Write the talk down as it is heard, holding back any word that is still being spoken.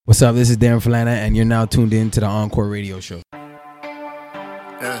What's up? This is Darren Falana, and you're now tuned in to the Encore Radio Show.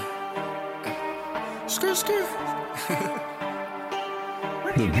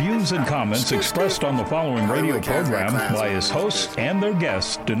 The views and comments expressed on the following radio program by its hosts and their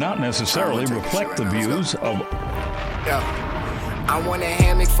guests do not necessarily reflect the views of... I want a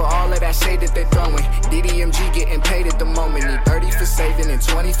hammock for all of that shade that they're throwing. DDMG getting paid at the moment. Need 30 for saving and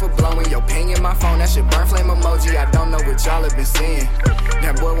 20 for blowing. Yo, pinging my phone, that shit burn flame emoji. I don't know what y'all have been seeing.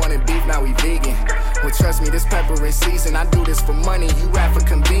 That boy wanted beef, now he vegan. Well, trust me, this pepper in season. I do this for money, you rap for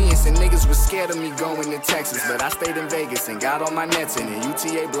convenience. And niggas was scared of me going to Texas. But I stayed in Vegas and got all my nets in it.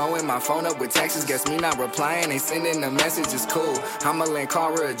 UTA blowing my phone up with Texas. Guess me not replying, they sending a message, it's cool. I'm a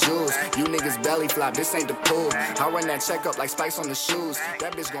Lankara of jewels. You niggas belly flop, this ain't the pool. I run that check up like spikes on the shoes.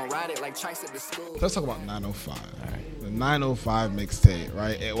 That bitch gon' ride it like Trice at the school. Let's talk about 905. Right. The 905 mixtape,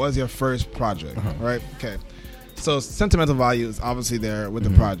 right? It was your first project, right? Okay. So sentimental value is obviously there with the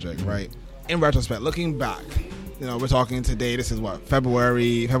project, right? In retrospect, looking back, you know, we're talking today, this is what,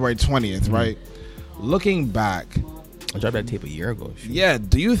 February 20th, right? Looking back, I dropped that tape a year ago. Shoot. Yeah,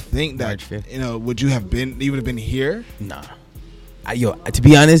 do you think that, you know, you would have been here? Nah. To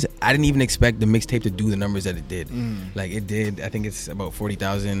be honest, I didn't even expect the mixtape to do the numbers that it did. Like, it did, I think it's about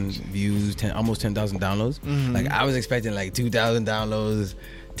 40,000 views, almost 10,000 downloads. Like, I was expecting like 2,000 downloads,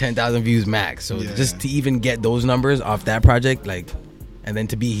 10,000 views max. So just to even get those numbers off that project, like, and then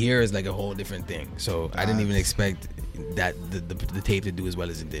to be here is like a whole different thing. So I didn't even expect that the tape to do as well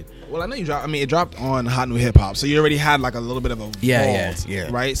as it did. Well, I know you dropped. I mean, it dropped on Hot New Hip Hop, so you already had like a little bit of a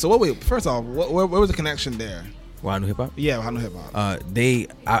vault, right? So first off, where was the connection there? Hot New Hip Hop? Yeah, Hot New Hip Hop.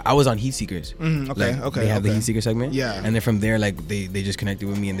 I was on Heat Seekers. Okay. They have the Heat Seeker segment. Yeah. And then from there, like they just connected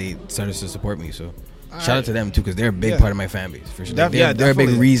with me and they started to support me. So shout out to them too, because they're a big part of my fan base for sure. They're a big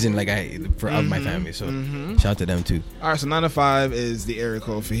reason of my fan base. So shout out to them too. All right, so 905 is the area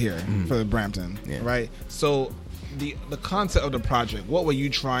code for here for Brampton, right? So the concept of the project, what were you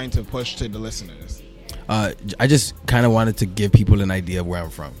trying to push to the listeners? I just kind of wanted to give people an idea of where I'm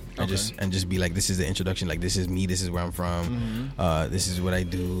from. And just be like, this is the introduction, like this is me, this is where I'm from, this is what I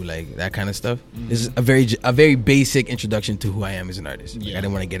do, like that kind of stuff. This is a very basic introduction to who I am as an artist. Like, I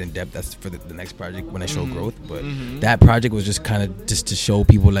didn't want to get in depth. That's for the next project when I show growth, but that project was just kind of just to show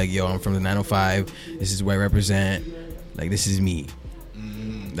people like, yo, I'm from the 905, this is where I represent, like this is me.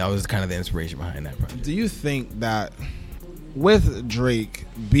 That was kind of the inspiration behind that project. Do you think that with Drake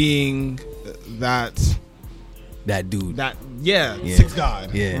being that dude, Six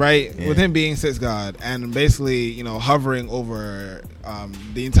God, right? Yeah. With him being Six God and basically, you know, hovering over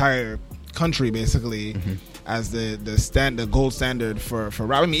the entire country, basically, as the gold standard for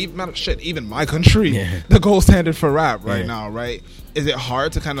rap. I mean, even my country, the gold standard for rap right now, right? Is it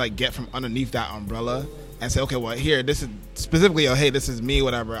hard to kind of like get from underneath that umbrella and say, okay, well, here, this is specifically, oh, hey, this is me,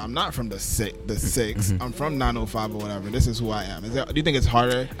 whatever. I'm not from the six. I'm from 905 or whatever. This is who I am. Do you think it's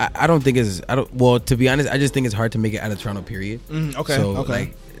harder? I don't think it's. Well, to be honest, I just think it's hard to make it out of Toronto. Period. Okay. So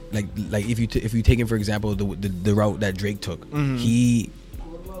okay. Like if you take in, for example, the route that Drake took, he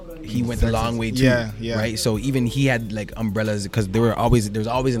went the long way too, right? So even he had like umbrellas, because there was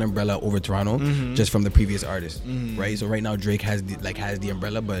always an umbrella over Toronto, just from the previous artist, right? So right now Drake has the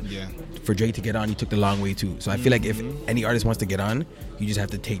umbrella, but for Drake to get on, he took the long way too. So I feel like if any artist wants to get on, you just have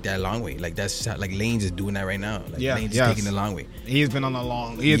to take that long way. Like that's how, like Lane's is doing that right now. Like Lane's is taking the long way. He's been on the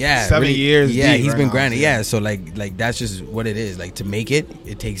long. He's 7 years. Yeah, he's right been now, grinding. Yeah, so like that's just what it is. Like to make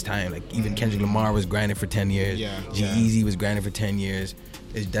it takes time. Like even Kendrick Lamar was grinding for 10 years. G-Eazy was grinding for 10 years.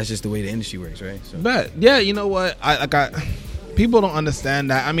 That's just the way the industry works, right? So. But yeah, you know what? I people don't understand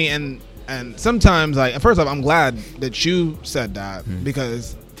that. I mean, and sometimes, like, first off, I'm glad that you said that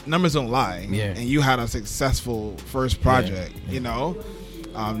because numbers don't lie. Yeah. And you had a successful first project. You know,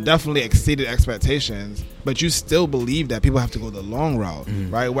 definitely exceeded expectations. But you still believe that people have to go the long route,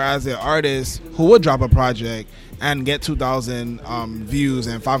 right? Whereas the artists who would drop a project and get 2,000 views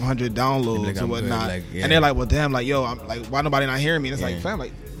and 500 downloads like, and whatnot, like, and they're like, "Well, damn, like, yo, I'm like, why nobody not hearing me?" And it's like, fam,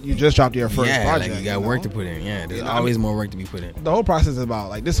 like, you just dropped your first project. Like you got work to put in. Yeah, there's always more work to be put in. The whole process is about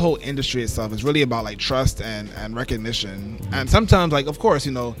like this whole industry itself is really about like trust and recognition. And sometimes, like, of course,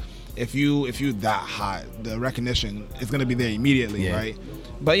 you know, if you that hot, the recognition is gonna be there immediately, right?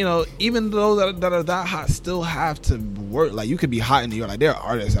 But you know, even those that are that hot still have to work. Like you could be hot in New York. Like there are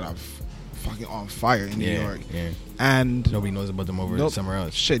artists that are fucking on fire in New York, and nobody knows about them over somewhere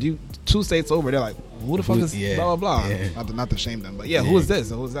else. Shit, you 2 states over, they're like, who the fuck is blah blah blah? Not to shame them, but who is this?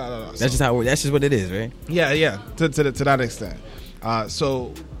 Who is that? That's just how it works. That's just what it is, right? Yeah. To that extent.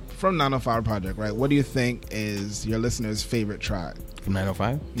 So from 905 Project, right? What do you think is your listener's favorite track from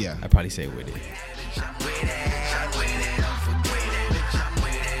 905? Yeah, I'd probably say With It.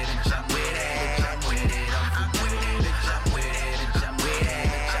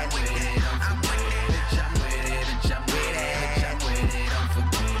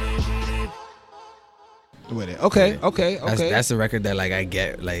 Okay. That's the record that like I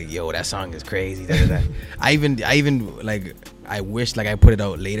get like, yo, that song is crazy. Da, da, da. I even like I wish like I put it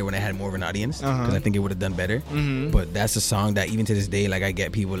out later when I had more of an audience because I think it would have done better. But that's a song that even to this day, like I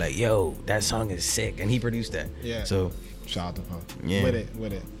get people like, yo, that song is sick, and he produced that. Yeah. So shout out to Poe. Yeah.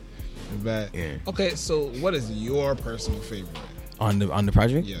 With it. But Yeah. okay, so what is your personal favorite on the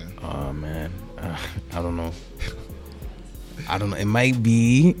project? Yeah. Oh man, I don't know. It might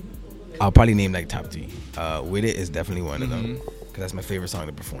be. I'll probably name like top 3. With It is definitely one of them because that's my favorite song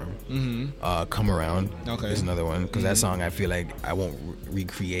to perform. Come Around is another one because that song I feel like I won't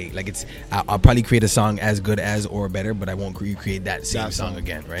recreate. Like I'll probably create a song as good as or better, but I won't recreate that same song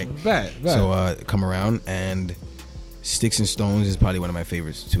again, right? Bet. So Come Around and Sticks and Stones is probably one of my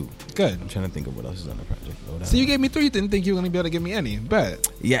favorites too. Good. I'm trying to think of what else is on the project. So you gave me 3. You didn't think you were gonna be able to give me any. Bet.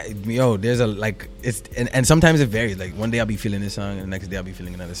 Yeah, yo, there's a like it's and sometimes it varies. Like one day I'll be feeling this song, and the next day I'll be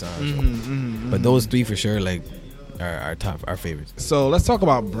feeling another song. But those 3 for sure, like, are our favorites. So let's talk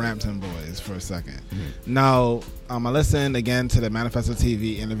about Brampton Boys for a second. Now, I listened again to the Manifesto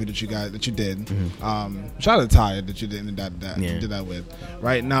TV interview that you did. Shout out to Ty that you did that with.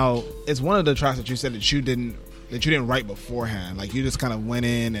 Right now, it's one of the tracks that you said that you didn't write beforehand. Like you just kind of went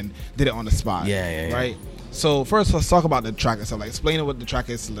in and did it on the spot. Yeah. Right. So first, let's talk about the track itself. Like, explain what the track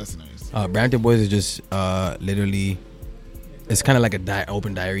is to listeners. Brampton Boys is just literally, it's kind of like a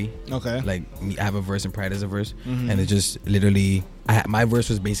open diary. Okay. Like I have a verse and Pride has a verse, and it's just literally my verse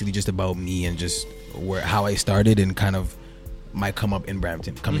was basically just about me and just how I started and kind of my come up in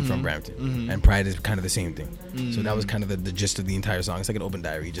Brampton, coming from Brampton, and Pride is kind of the same thing. So that was kind of the gist of the entire song. It's like an open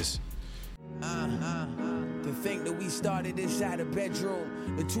diary, just. To think that we started inside a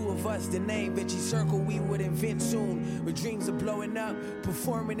bedroom, the two of us, the name Vinci Circle, we would invent soon. With dreams of blowing up,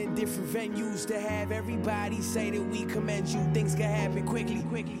 performing in different venues, to have everybody say that we commend you. Things can happen quickly.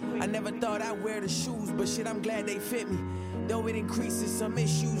 I never thought I'd wear the shoes, but shit, I'm glad they fit me. Though it increases some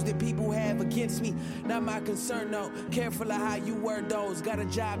issues that people have against me. Not my concern, no. Careful of how you word those. Got a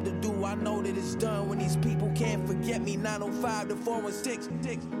job to do. I know that it's done when these people can't forget me. 905 to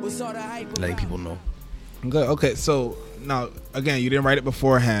 416. What's all the hype about? Letting people know. Good. Okay. So now, again, you didn't write it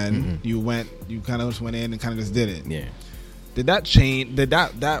beforehand. You kind of just went in and kind of just did it. Yeah. Did that change? Did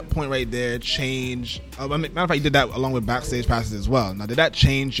that point right there change? Matter of fact, you did that along with Backstage Passes as well. Now, did that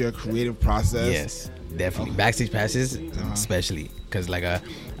change your creative process? Yes, definitely. Backstage Passes, especially because like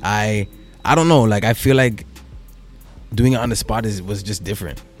I don't know. Like I feel like doing it on the spot was just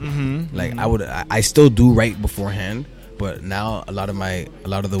different. Like I still do write beforehand, but now a lot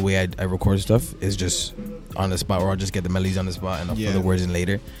of the way I record stuff is just on the spot, or I'll just get the melodies on the spot and I'll fill the words in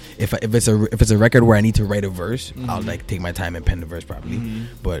later. If it's a record where I need to write a verse, I'll like take my time and pen the verse properly.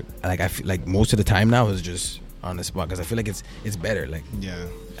 But like I feel like most of the time now is just on the spot because I feel like it's better. Like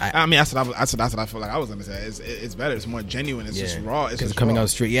I mean that's what I feel like I was gonna say. It's better. It's more genuine. It's just raw. It's just coming raw. out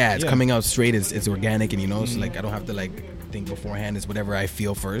straight. Yeah, it's coming out straight. It's organic, and so like I don't have to like think beforehand. It's whatever I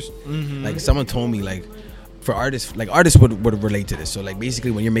feel first. Like someone told me like. For artists would relate to this. So like basically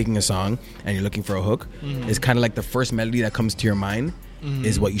when you're making a song and you're looking for a hook, it's kind of like the first melody that comes to your mind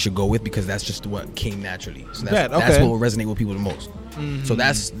is what you should go with because that's just what came naturally. So that's what will resonate with people the most. So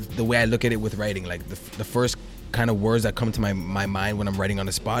that's the way I look at it with writing. Like the first kind of words that come to my mind when I'm writing on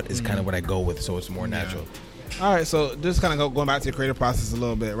the spot is kind of what I go with. So it's more natural. All right, so just kind of going back to your creative process a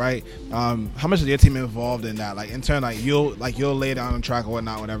little bit, right? How much is your team involved in that? Like in turn, you'll lay down a track or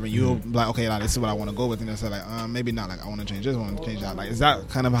whatnot, whatever. You'll be like, okay, like, this is what I want to go with, and they'll say like, maybe not. Like I want to change this, I want to change that. Like, is that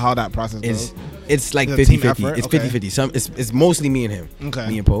kind of how that process goes? It's like 50-50. It's 50-50. It's mostly me and him. Okay.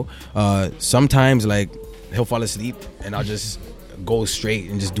 Me and Poe. Sometimes like he'll fall asleep and I'll just go straight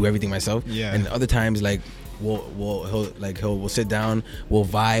and just do everything myself. Yeah. And other times like. We'll sit down, we'll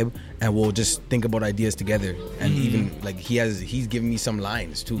vibe, and we'll just think about ideas together. And even like he's giving me some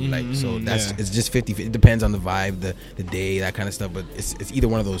lines too. Like so it's just 50. It depends on the vibe, the day, that kind of stuff. But it's either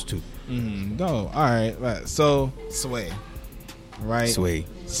one of those two. No, all right. So Sway, right?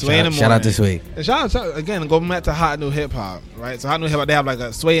 Sway in the morning. Shout out to Sway. Shout out again. Going back to Hot New Hip Hop, right? So Hot New Hip Hop, they have like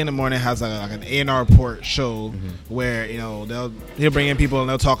a Sway in the Morning has like an A&R report show where he'll bring in people and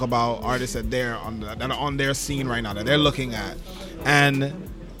they'll talk about artists that are on their scene right now that they're looking at, and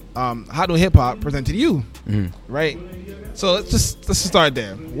Hot New Hip Hop presented you, right? So let's just start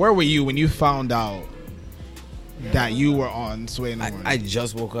there. Where were you when you found out that you were on Sway in the Morning? I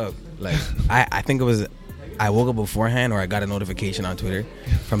just woke up. Like I think it was. I woke up beforehand, or I got a notification on Twitter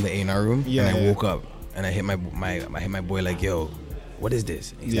from the A&R room, and I woke up and I hit my boy like, "Yo, what is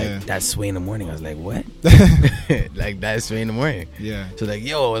this?" He's like, "That's Sway in the Morning." I was like, "What?" Like that's Sway in the Morning. Yeah. So like,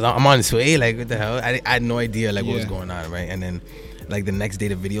 yo, I'm on Sway. Like, what the hell? I had no idea like what was going on, right? And then like the next day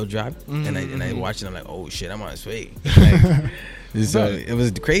the video dropped, and I watched it. I'm like, oh shit, I'm on Sway. Like, so it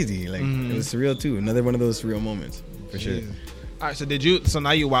was crazy. Like it was surreal too. Another one of those surreal moments for sure. All right, so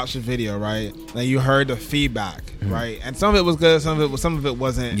now you watched the video, right? Now you heard the feedback, right? And some of it was good, some of it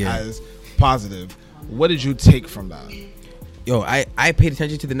wasn't as positive. What did you take from that? Yo, I paid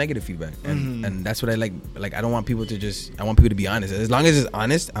attention to the negative feedback, and that's what I like. Like, I don't want people to I want people to be honest. As long as it's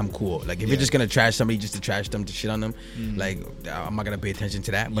honest, I'm cool. Like, if you're just gonna trash somebody just to trash them, to shit on them, like, I'm not gonna pay attention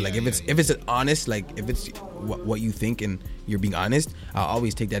to that. But like, if it's honest, like if it's what you think and you're being honest, I'll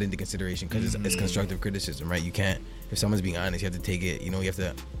always take that into consideration because it's constructive criticism, right? You can't, if someone's being honest, you have to take it. You know, you have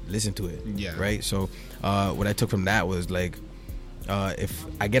to listen to it, right? So, what I took from that was like, if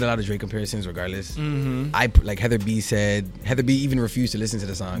I get a lot of Drake comparisons regardless, I like Heather B even refused to listen to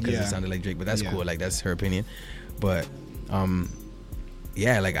the song because it sounded like Drake, but that's cool, like that's her opinion. But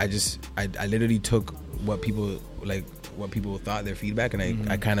like I literally took what people thought, their feedback, and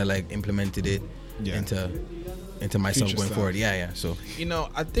I kind of like implemented it into myself Future going stuff. forward. So You know,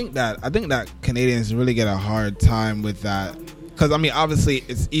 I think that Canadians really get a hard time with that. Because, I mean, obviously,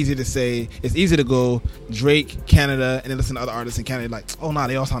 it's easy to go Drake, Canada, and then listen to other artists in Canada, like, oh, nah,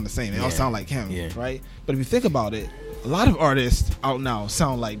 they all sound the same. They all sound like him, right? But if you think about it, a lot of artists out now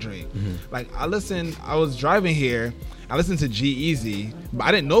sound like Drake. Like, I was driving here, I listened to G-Eazy, but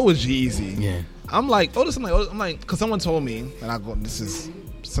I didn't know it was G-Eazy. Yeah. I'm like, because someone told me, and this is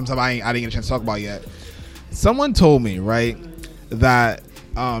something I didn't get a chance to talk about yet. Someone told me, right, that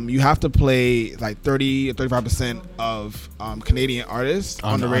you have to play like 30 or 35% of Canadian artists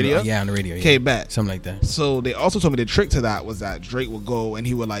on the radio. On the radio. Okay, bet. Something like that. So they also told me the trick to that was that Drake would go and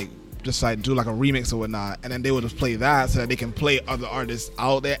he would like just like do like a remix or whatnot, and then they would just play that so that they can play other artists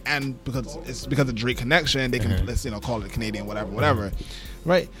out there, and because of Drake connection, they can let's call it Canadian, whatever.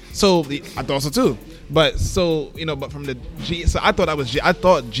 Right, so I thought so too, but from the G, so I thought I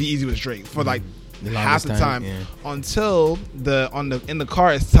thought G-Eazy was Drake for like half the time until in the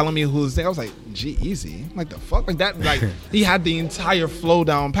car it's telling me who's there. I was like, G-Eazy, I'm like, the fuck, like that, like he had the entire flow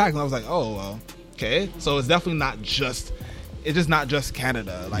down packed, and I was like, oh well, okay, so it's definitely not just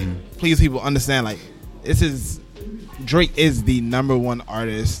Canada. Like, please, people understand, like, Drake is the number one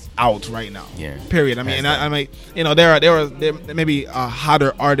artist out right now. Yeah. Period. I mean, I mean, there may be a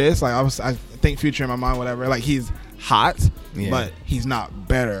hotter artist. Like I think Future in my mind, whatever. Like he's hot, but he's not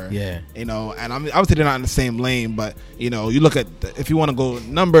better. Yeah. And obviously they're not in the same lane. But you look at if you want to go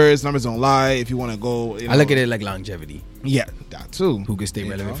numbers don't lie. If you want to go, I look at it like longevity. Yeah, that too. Who could stay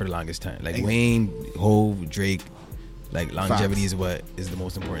relevant for the longest time? Like Wayne, Hove, Drake. Like longevity is what is the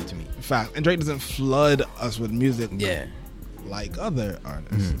most important to me. Fact. And Drake doesn't flood us with music like other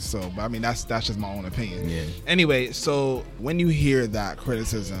artists. So, but I mean that's just my own opinion. Yeah. Anyway, so when you hear that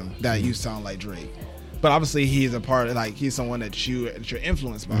criticism that you sound like Drake, but obviously he's a part of, like, he's someone that you're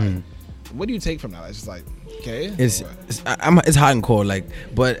influenced by. What do you take from that? It's just like, okay, it's hot and cold, like,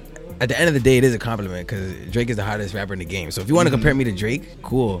 but at the end of the day, it is a compliment because Drake is the hottest rapper in the game. So if you want to compare me to Drake,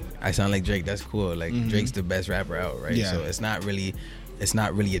 cool. I sound like Drake. That's cool. Like Drake's the best rapper out, right? Yeah. So it's not really.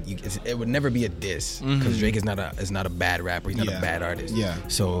 It would never be a diss because Drake is not a bad rapper. He's not a bad artist. Yeah.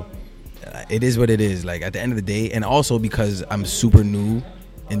 So it is what it is. Like at the end of the day, and also because I'm super new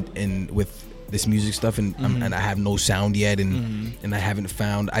in with this music stuff, and I have no sound yet, and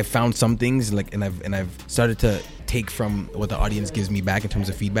I found some things, like, and I've started to take from what the audience gives me back in terms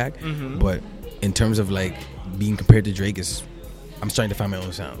of feedback, but in terms of like being compared to Drake, I'm starting to find my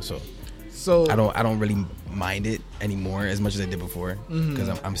own sound, so I don't really mind it anymore as much as I did before because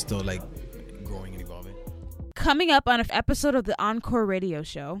I'm still like growing and evolving. Coming up on an episode of the Encore Radio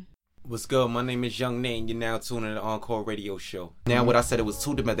Show. What's good? My name is Young Nate, and you're now tuning in the Encore Radio Show. Now, what I said, it was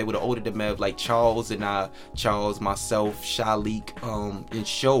two Demev. They were the older Demev, like Charles, myself, Shalik, and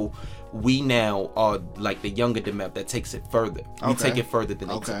Show. We now are like the younger Demev that takes it further. We take it further than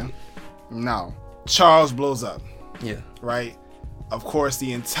they took it. Now, Charles blows up. Yeah. Right? Of course,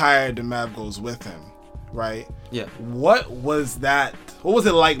 the entire Demev goes with him. Right? Yeah. What was that? What was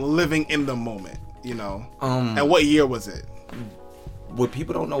it like living in the moment? And what year was it? What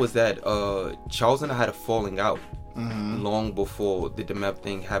people don't know is that Charles and I had a falling out long before the Demev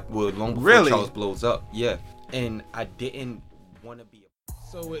thing happened. Well, long before Charles blows up. Yeah. And I didn't want to be.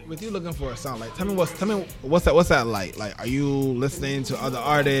 So with you looking for a sound, like, tell me what's that like? Like, are you listening to other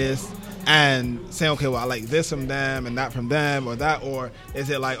artists and saying, okay, well, I like this from them and that from them, or is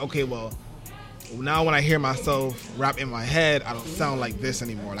it like, okay, well, now when I hear myself rap in my head, I don't sound like this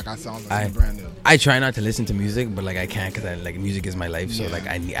anymore. Like I sound like something brand new. I try not to listen to music, but like I can't because music is my life. So like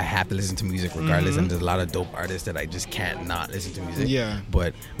I have to listen to music regardless. And there's a lot of dope artists that I just can't not listen to music. Yeah.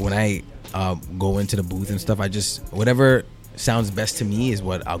 But when I go into the booth and stuff, I just whatever sounds best to me is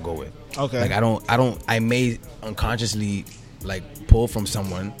what I'll go with. Okay. Like I may unconsciously like pull from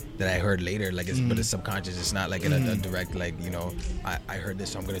someone that I heard later, like but it's subconscious. It's not like in a direct, like, you know, I heard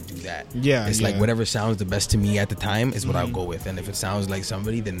this, so I'm gonna do that. Yeah, it's like whatever sounds the best to me at the time is what I'll go with, and if it sounds like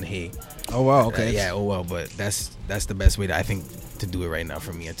somebody, then hey. Oh wow, okay. Yeah, oh well, but that's the best way I think to do it right now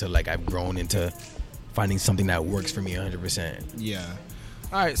for me, until like I've grown into finding something that works for me 100%. Yeah.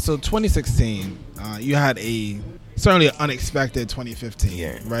 All right, so 2016, you had a certainly unexpected 2015.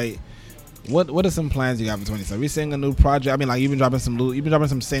 Yeah. Right. What are some plans you got for 2017? Are we seeing a new project? I mean, like you've been dropping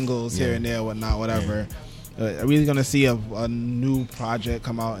some singles here and there, whatnot, whatever. Are we gonna see a new project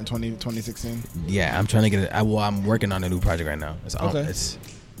come out in 2016? Yeah, I'm trying to get it. I'm working on a new project right now. Okay.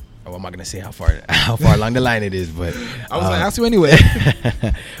 I'm not gonna say how far along the line it is, but I was gonna ask you anyway.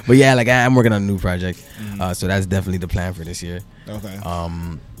 But yeah, like I'm working on a new project, so that's definitely the plan for this year. Okay.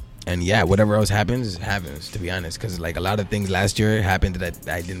 And yeah, whatever else happens, to be honest, because like a lot of things last year happened that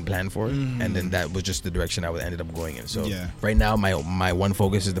I didn't plan for, and then that was just the direction I ended up going in. So right now, my one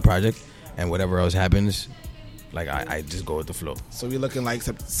focus is the project, and whatever else happens, like I just go with the flow. So we're looking like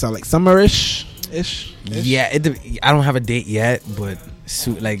summerish ish. Yeah, I don't have a date yet, but it's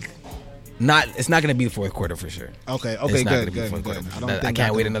not gonna be the fourth quarter for sure. Okay, it's not good. Gonna be fourth quarter. I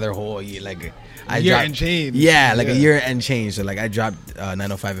can't wait another whole year. Like a year and change. Yeah, like a year and change. So like I dropped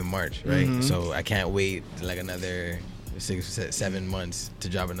 905 in March, right? So I can't wait like another 6-7 months to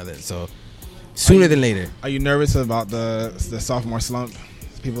drop another. So sooner than later. Are you nervous about the sophomore slump?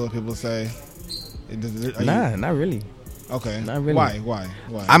 People say. Not really. Okay. Not really. Why?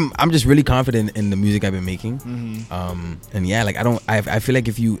 I'm just really confident in the music I've been making. And yeah, like I feel like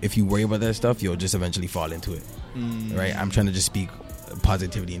if you worry about that stuff, you'll just eventually fall into it. Right? I'm trying to just speak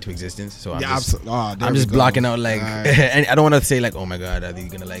positivity into existence. So I'm just blocking out like and I don't want to say like, oh my god, are they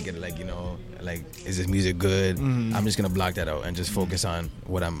gonna like it? Like, you know, like, is this music good? I'm just gonna block that out and just focus on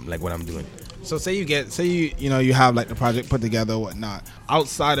what I'm doing. So say you have like the project put together, whatnot.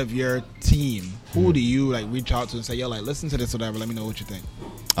 Outside of your team, who do you like reach out to and say, yo, like listen to this or whatever, let me know what you think?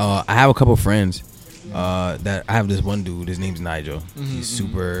 I have a couple friends that I have this one dude, his name's Nigel. He's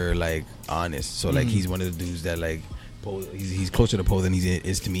super like honest. So like he's one of the dudes that like he's closer to Poe than he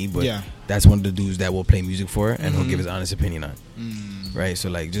is to me, but that's one of the dudes that will play music for and he'll give his honest opinion on. Right? So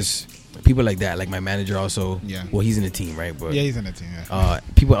like just people like that, like my manager also. Yeah. Well, he's in the team, right? But yeah, he's in the team. Yeah.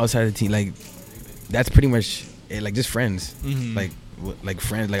 People outside the team, like that's pretty much it, like just friends, like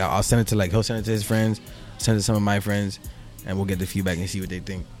friends. Like I'll send it to he'll send it to his friends, send it to some of my friends, and we'll get the feedback and see what they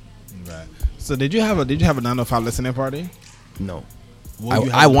think. Right. So did you have a 905 listening party? No.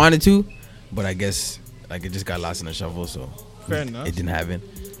 I wanted to, but I guess like it just got lost in the shuffle, so fair enough. It didn't happen.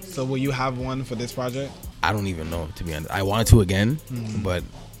 So will you have one for this project? I don't even know, to be honest. I wanted to again, but.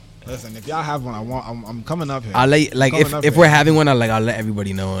 Listen, if y'all have one, I'm coming up here. I'll let like if we're having one, I'll let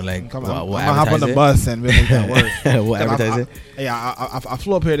everybody know. Like we'll I'm gonna hop on the bus and we'll make that work. We'll advertise it. I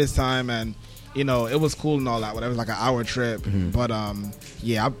flew up here this time and you know it was cool and all that. Whatever, it was like an hour trip, but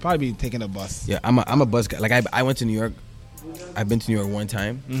yeah, I'll probably be taking a bus. Yeah, I'm a bus guy. Like I went to New York. I've been to New York one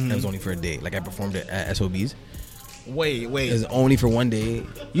time. And it was only for a day. Like I performed at SOBs. Wait. It was only for one day.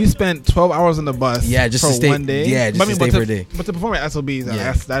 You spent 12 hours on the bus. Yeah, just to stay 1 day. Yeah, just to stay for a day. But to perform at SOBs,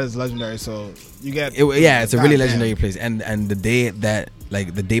 that is legendary. So you get. It's a really legendary place. And the day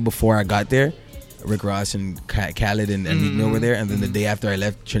the day before I got there, Rick Ross and Khaled and Meek Mill were there, and then the day after I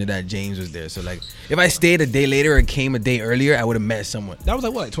left, Trinidad James was there. So like, if I stayed a day later or came a day earlier, I would have met someone. That was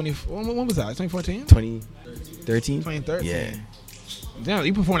like what, 20? When was that? 2014? 2013. 2013. Yeah. Damn,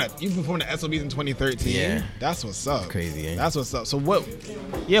 you performed at SOBs in 2013. Yeah, that's what's up. That's crazy. Eh? That's what's up. So what?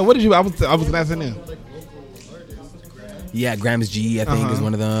 Yeah, what did you? I was glad to know. Yeah, Grams G, I think is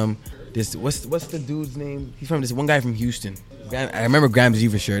one of them. This what's the dude's name? He's from this one guy from Houston. I remember Grams G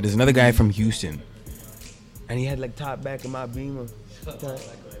for sure. There's another guy from Houston, and he had like top back in my Beamer.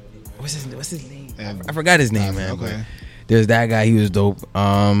 What's his name? I forgot his name, man. Okay. But there's that guy. He was dope.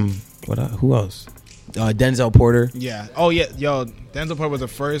 Who else? Denzel Porter. Yeah. Oh yeah. Yo, Denzel Porter was the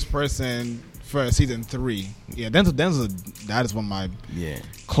first person for season 3. Yeah. Denzel. That is one of my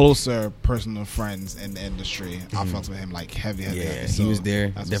closer personal friends in the industry. I fucks with him like heavy. Yeah. So he was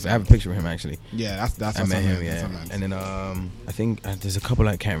there. I have a picture of him actually. Yeah. That's. I met him. Yeah. And then I think there's a couple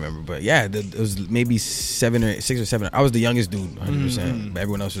I can't remember, but yeah, it was maybe 6 or 7. I was the youngest dude, 100%. But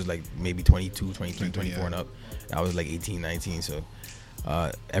everyone else was like maybe 22, 23, 24 and up. I was like 18, 19. So.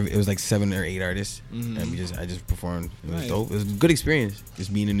 It was like 7 or 8 artists, and I just performed. It was dope. It was a good experience,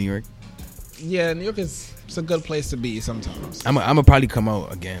 just being in New York. Yeah, New York it's a good place to be sometimes. I'm gonna probably come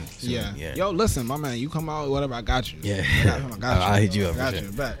out again soon. Yeah. Yo, listen, my man, you come out, whatever, I got you. Yeah. I got you. I'll hit you up. I got for you.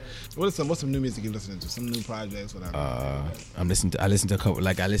 sure. Bet. What's some new music you listening to? Some new projects, whatever. I listened to a couple.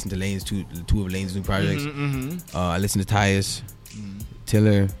 Like I listened to Lane's two of Lane's new projects. I listened to Tyus,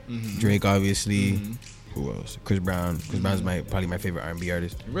 Tiller, Drake, obviously. Who else? Chris Brown. Chris Brown's probably my favorite R&B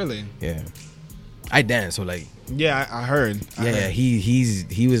artist. Really? Yeah. I dance, so like. Yeah, I heard. Yeah,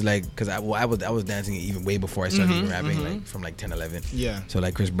 he was like, because I was dancing even way before I started even rapping, like from like 10, 11. Yeah. So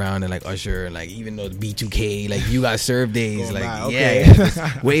like Chris Brown and like Usher and like even though the B2K, like You Got Served days, Going like back, okay.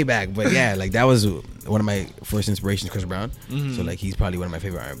 yeah, way back. But yeah, like that was one of my first inspirations, Chris Brown. So like he's probably one of my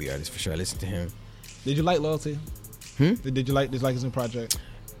favorite R&B artists for sure. I listen to him. Did you like Loyalty? Did you like his new project?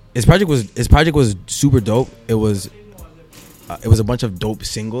 His project was super dope. It was a bunch of dope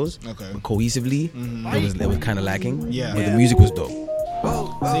singles. Okay. Cohesively, it was kind of lacking. Yeah. But the music was dope.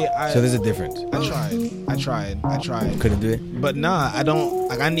 See, So there's a difference. I tried. Couldn't do it. But nah, I don't.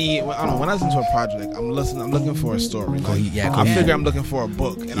 Like I don't know. When I listen to a project, I'm looking for a story. Like, I figure I'm looking for a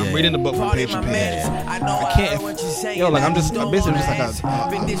book, and I'm reading the book from page to page. I can't. I'm basically just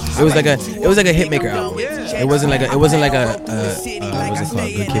like It was like a hitmaker album. It wasn't like a what's it called,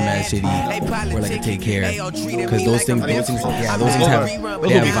 Good Kid, Mad City, or like a Take Care, because those things have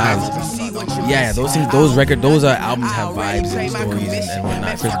vibes. Yeah, those albums have vibes and stories and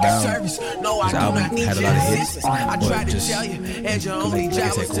whatnot. Chris Brown, his album had a lot of hits, but just like I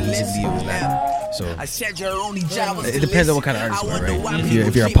said, cohesively it was lacking. So it depends on what kind of artist you are, right?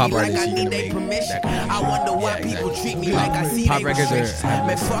 If you're a pop artist, you're gonna make that kind of music. Yeah, exactly. Pop records are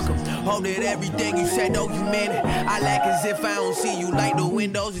fuck 'em. Hope that everything you said, though you meant it. I lack as if I don't see you like the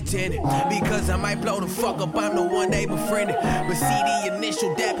windows are tinted. Because I might blow the fuck up, I'm the one they befriended. But see, the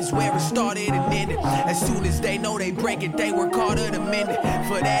initial dap is where it started and ended. As soon as they know they break it, they work harder to mend it.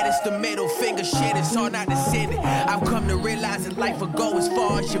 For that, it's the middle finger shit, it's hard not to send it. I've come to realize that life will go as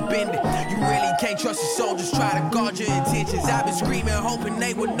far as you bend it. You really can't trust your soldiers, try to guard your intentions. I've been screaming, hoping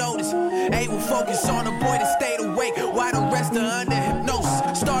they would notice. They will focus on the boy that stayed awake, while the rest are under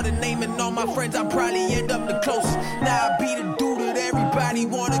hypnosis. Started naming all my friends, I probably end up the closest. Now I be the dude that everybody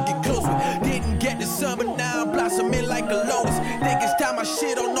wanna get close with. Didn't get the sun, but now I'm blossoming like a lotus. Think it's time I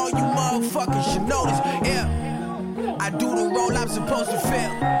shit on all you motherfuckers should notice. Yeah, I do the role I'm supposed to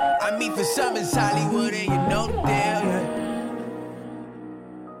fill. I mean, for some it's Hollywood and you know the deal, yeah.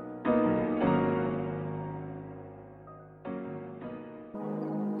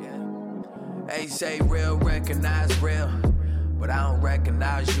 They say real, recognize real, but I don't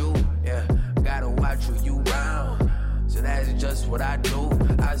recognize you, yeah. Gotta watch who you round, so that's just what I do.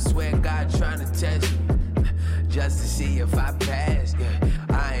 I swear God trying to test me, just to see if I pass, yeah.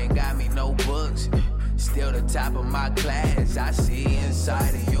 I ain't got me no books, still the top of my class. I see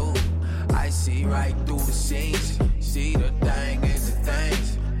inside of you, I see right through the scenes. See the thing is the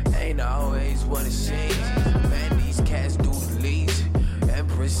things, ain't always what it seems. Man, these cats do the least and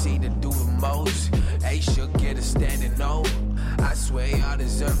proceed to do the most. They should get a standing no. I swear y'all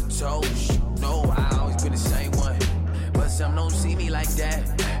deserve a toast. No, I always been the same one, but some don't see me like that.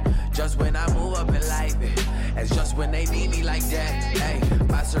 Just when I move up in life, it's just when they need me like that. Hey,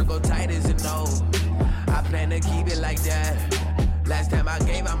 my circle tight as a no. I plan to keep it like that. Last time I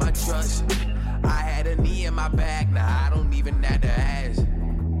gave out my trust, I had a knee in my back. Now I don't even have to ask,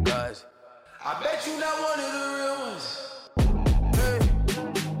 cause I bet you not one of the real ones.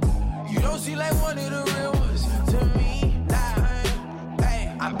 You don't see like one of the real ones to me, nah.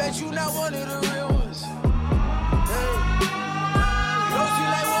 Hey, I bet you not one of the real ones. Hey, you don't see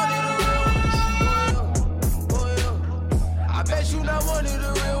like one of the real ones. Oh, yeah. I bet you not one of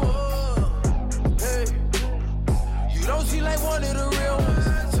the real ones. Hey, you don't see like one of the real ones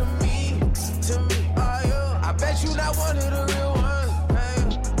to me. Oh, yeah. I bet you not one of the real ones. Hey,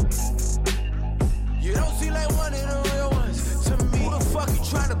 you don't see like one of the real ones to me. Who the fuck you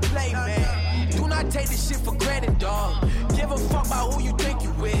trying to play, man? Do not take this shit for granted, dog. Give a fuck about who you think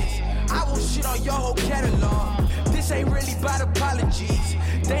you is. I will shit on your whole catalog. This ain't really about apologies.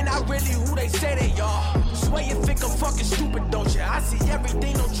 They not really who they say they are. Swear you think I'm fucking stupid, don't you? I see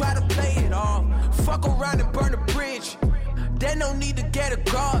everything, don't try to play it off. Fuck around and burn the bridge. They no need to get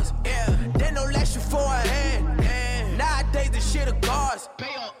across. Yeah, they no less you for a hand. Yeah. Nowadays the shit are cars.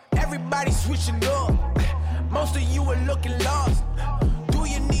 Everybody switching up. Most of you are looking lost. Do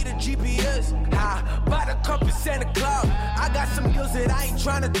you need a GPS? Buy the compass and a clock. I got some deals that I ain't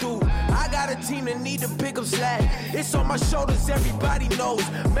trying to do. I got a team that need to pick up slack. It's on my shoulders, everybody knows.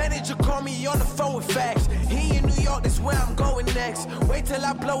 Manager call me on the phone with facts. He in New York, that's where I'm going next. Wait till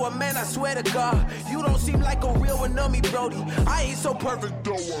I blow a man, I swear to God. You don't seem like a real one of me, Brody. I ain't so perfect,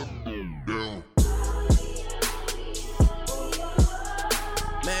 though. down.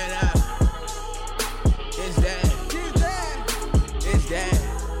 Man, it's that. It's that.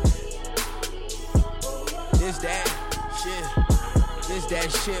 It's that shit. It's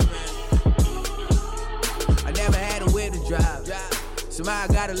that shit, man. I never had a whip to drive. Somehow I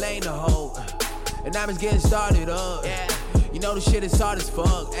got a lane to hold. And I'm just getting started up. Yeah. You know the shit is hard as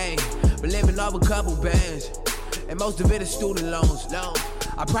fuck. Ayy, but living off a couple bands. And most of it is student loans.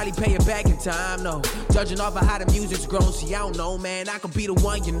 I probably pay it back in time, no. Judging off of how the music's grown, see, I don't know, man. I could be the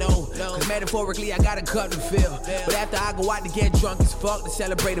one, you know. Cause metaphorically, I got a cup to fill. But after I go out to get drunk as fuck to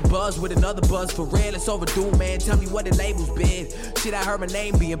celebrate a buzz with another buzz for real, it's overdue, man. Tell me what the label's been. Shit, I heard my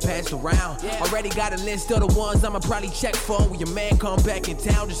name being passed around. Already got a list of the ones I'ma probably check for when your man come back in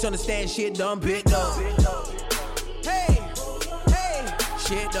town. Just understand shit done bit up. Hey,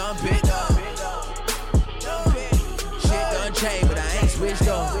 shit done bit up. Shit done changed, but I ain't switched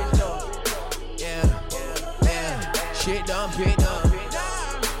up. Yeah. Shit done picked up.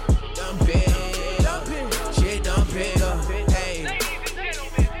 Done picked up. Shit done picked up. Hey.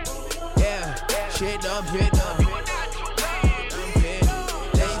 Yeah. Shit done picked up. Done picked.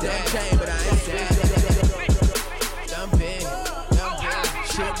 Things done changed, but I ain't switched up. Done picked.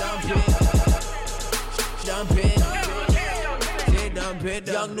 Shit done picked. Done picked. Shit done picked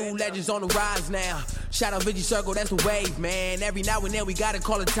up. Young new legends on the rise now. Shout out Veggie Circle, that's the wave, man. Every now and then we gotta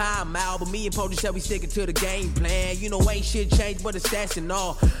call a timeout. But me and Poetry said we sticking to the game plan. You know, ain't shit changed but the stats and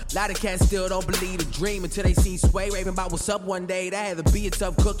all. Lot of cats still don't believe the dream until they seen Sway raving about what's up one day. That had to be a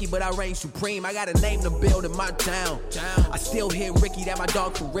tough cookie, but I reign supreme. I got a name to build in my town. I still hear Ricky, that my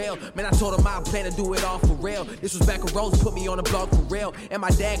dog for real. Man, I told him I plan to do it all for real. This was back when Rose put me on the blog for real. And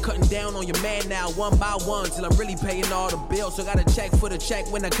my dad cutting down on your man now, one by one, till I'm really paying all the bills. So gotta check for the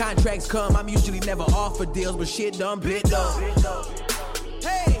check when the contracts come. I'm usually never off for deals, but shit done bit up.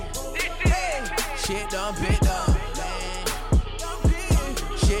 Hey, shit done bit up.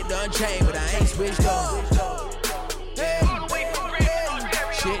 Shit done changed, but I ain't switched up. Hey,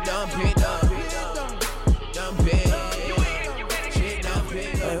 shit done bit up. Done bit. Shit done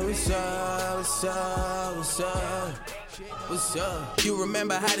bit up. Hey, what's up? What's up? What's up? What's up? You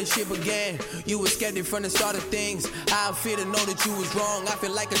remember how this shit began? You was skeptic from the start of things. How I feel to know that you was wrong. I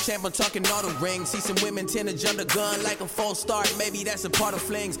feel like a champ, I'm talking all the rings. See some women tend to jump the gun like a false start. Maybe that's a part of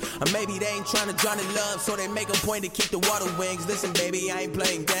flings. Or maybe they ain't trying to drown in love, so they make a point to keep the water wings. Listen, baby, I ain't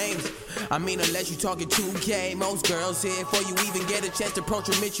playing games. I mean, unless you talking 2K. Most girls here before you even get a chance to approach,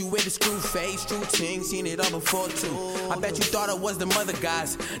 admit you with a screw face. True ting, seen it all before too. I bet you thought I was the mother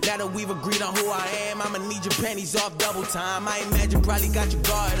guys. Now that we've agreed on who I am, I'ma need your panties off double time. I imagine probably got your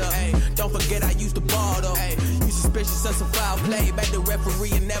guard up. Ay, don't forget I used to ball though. Ay, you suspicious of some foul play. Back the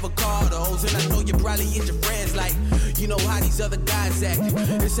referee and never called those. And I know you probably hit your friends like, you know how these other guys act.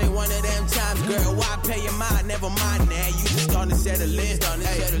 This ain't one of them times, girl. Why pay your mind? Never mind that. You just starting to settle in.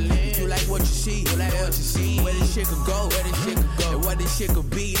 You like what you see. You like what you see. Where this shit could go. Where this shit could go. And what this shit could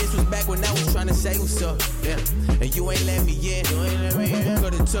be. This was back when I was trying to say what's up. Yeah. And you ain't let me in.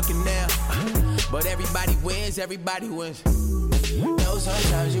 Could've took it now. But everybody wins. Everybody wins. No,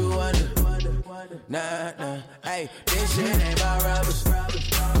 sometimes you wonder. Nah. Hey, this shit ain't about rubbers. Nah.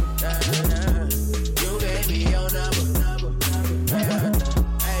 You gave me your number.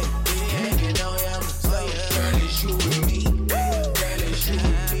 Hey, we ain't get no yummer. So, girl, it's you and me. Girl, it's you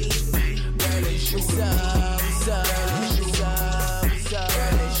and me. Girl, it's you and me. What's up?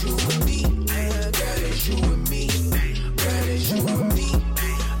 Girl, it's you and me. Girl, it's you and me. Girl, it's you and me.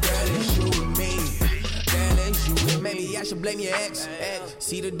 Girl, it's you and me. Girl, it's you and me. Maybe I should blame your ex.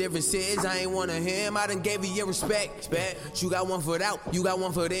 See the difference is I ain't one of him. I done gave you your respect. You got one foot out, you got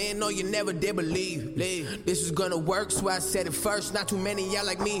one foot in. No, you never did believe. This is gonna work, so I said it first. Not too many y'all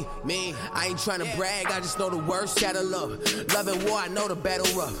like me. I ain't trying to brag, I just know the worst. Shadow love and war, I know the battle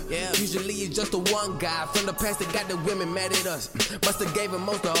rough. Usually it's just the one guy from the past that got the women mad at us. Musta gave him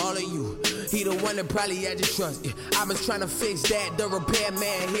most of all of you. He the one that probably had your trust. I been trying to fix that. The repair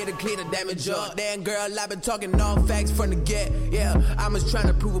man here to clear the damage up. Damn girl, I been talking all facts from the get. I was trying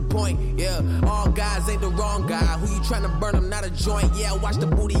to prove a point. All guys ain't the wrong guy. Who you trying to burn them, not a joint. Watch the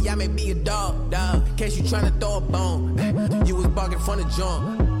booty, I may be a dog. Case you trying to throw a bone. You was barking from the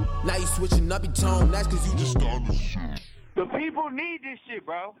joint. Now you switching up your tone. That's cause you just started shit. The people need this shit,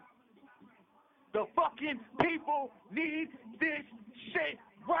 bro. The fucking people need this shit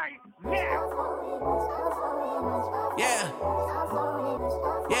right now. Yeah.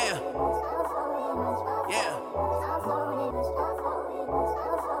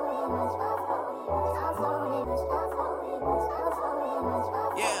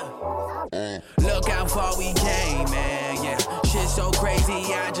 Look how far we came, man. Shit's It's so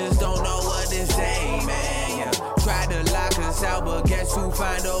crazy, I just don't know what to say, man, yeah. Tried to lock us out, but guess who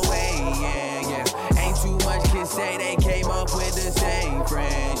find a way, yeah, yeah. Ain't too much can say, they came up with the same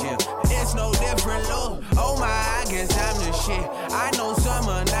friends, yeah. It's no different, look. Oh my, I guess I'm the shit. I know some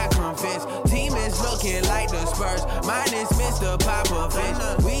are not convinced. Team is looking like the Spurs. Mine is Mr.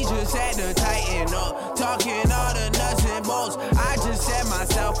 Popovich. We just had to tighten up. Talking all the nuts and bolts. I just set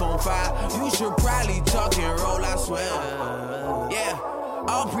myself on fire. You should probably talk and roll, I swear. Yeah.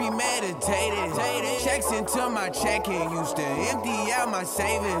 All premeditated. Checks into my checking. Used to empty out my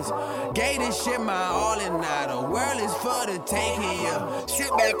savings. Gave this shit my all and now the world is for the taking, yeah. Sit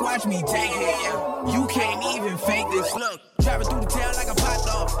back, watch me take it, yeah. You can't even fake this. Look, driving through the town like a pot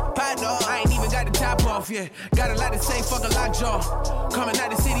dog. I ain't even got the top off yet. Got a lot to say, fuck a lockjaw. Coming out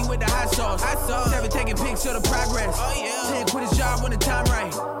the city with the hot sauce. 7 taking pics of the progress. 10 quit his job when the time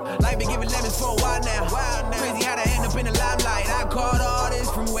right. Life been giving lemons for a while now. Crazy how to end up in the limelight. I caught all this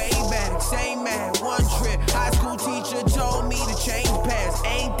from way back. Same man, one trip. High school teacher told me to change paths.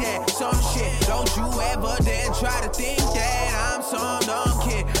 Ain't that some shit? Don't you ever dare try to think that I'm some dumb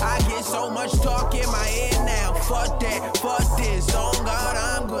kid. I get so much talk in my head now. Fuck that, fuck this. On God,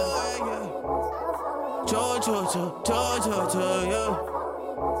 I'm good. Yeah.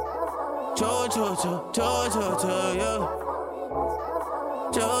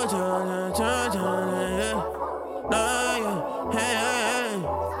 Yeah.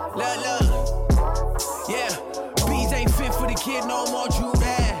 Yeah, bees ain't fit for the kid no more, true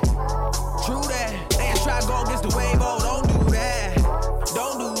that. They try to go against the wave, oh, don't do that.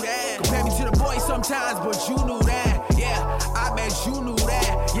 Compare me to the boys sometimes, but you knew that. Yeah, I bet you knew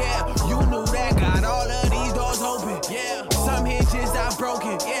that. Yeah, you knew that. Got all of these doors open. Yeah, some hinges I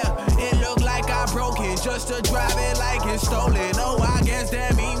broken. Yeah, it look like I broke it just to drive it like it's stolen. Oh, I guess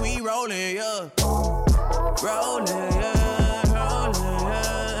that mean we rolling, yeah. Rolling, yeah.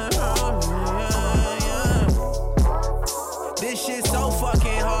 This shit's so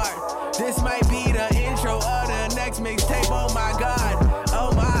fucking hard. This might be the intro of the next mixtape. Oh my god.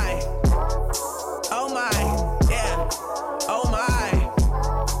 Oh my. Oh my. Yeah. Oh my.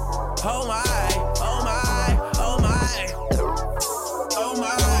 Oh my. Oh my. Oh my. Oh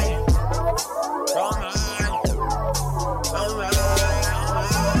my. Oh my. Oh my.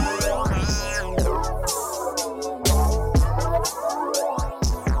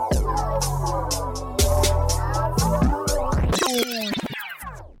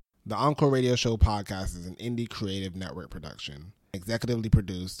 The Encore Radio Show podcast is an Indie Creative Network production, executively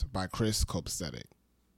produced by Chris Kopstetic.